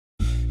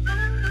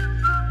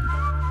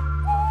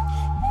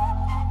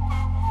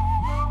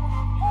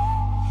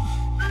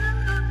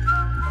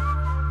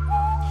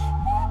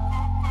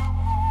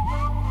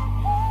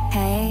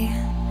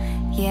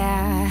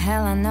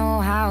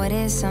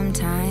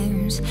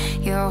sometimes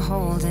you're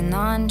holding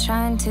on,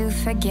 trying to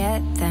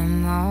forget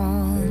them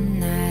all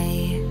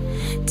night,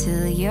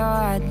 till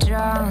you're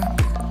drunk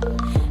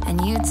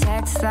and you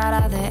text that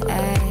other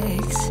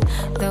ex,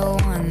 the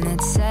one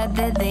that said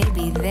that they'd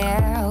be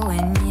there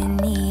when you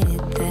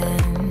needed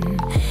them.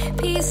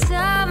 Peace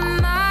of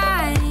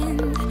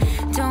mind,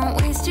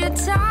 don't waste your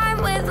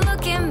time with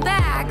looking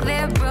back.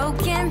 They're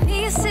broken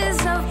pieces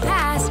of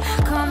past.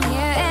 Come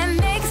here and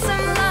make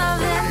some love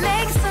that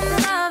makes some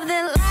love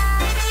that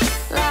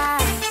lasts,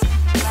 lasts,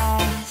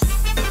 lasts.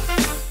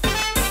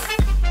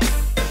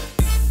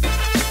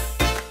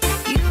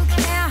 You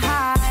can't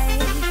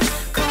hide.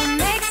 Come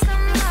make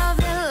some love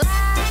that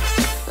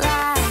lasts,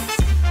 lasts,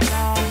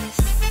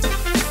 lasts.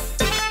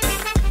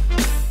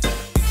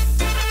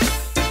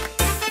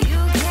 You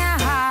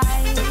can't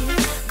hide.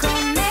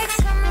 Come make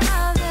some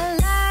love that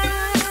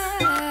lasts.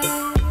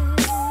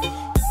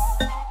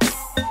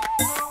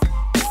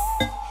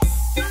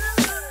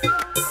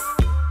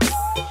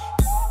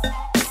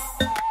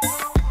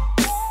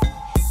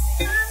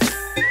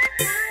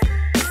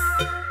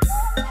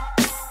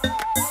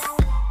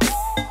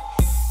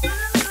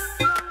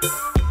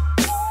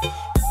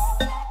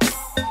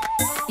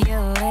 You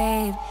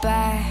lay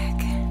back,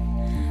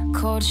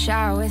 cold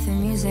shower with the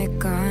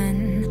music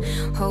on,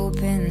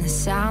 hoping the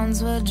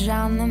sounds will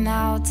drown them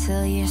out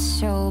till you're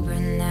sober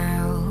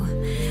now.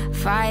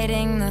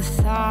 Fighting the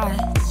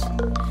thoughts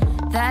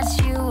that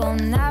you will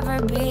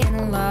never be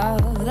in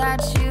love,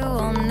 that you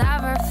will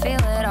never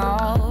feel it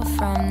all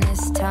from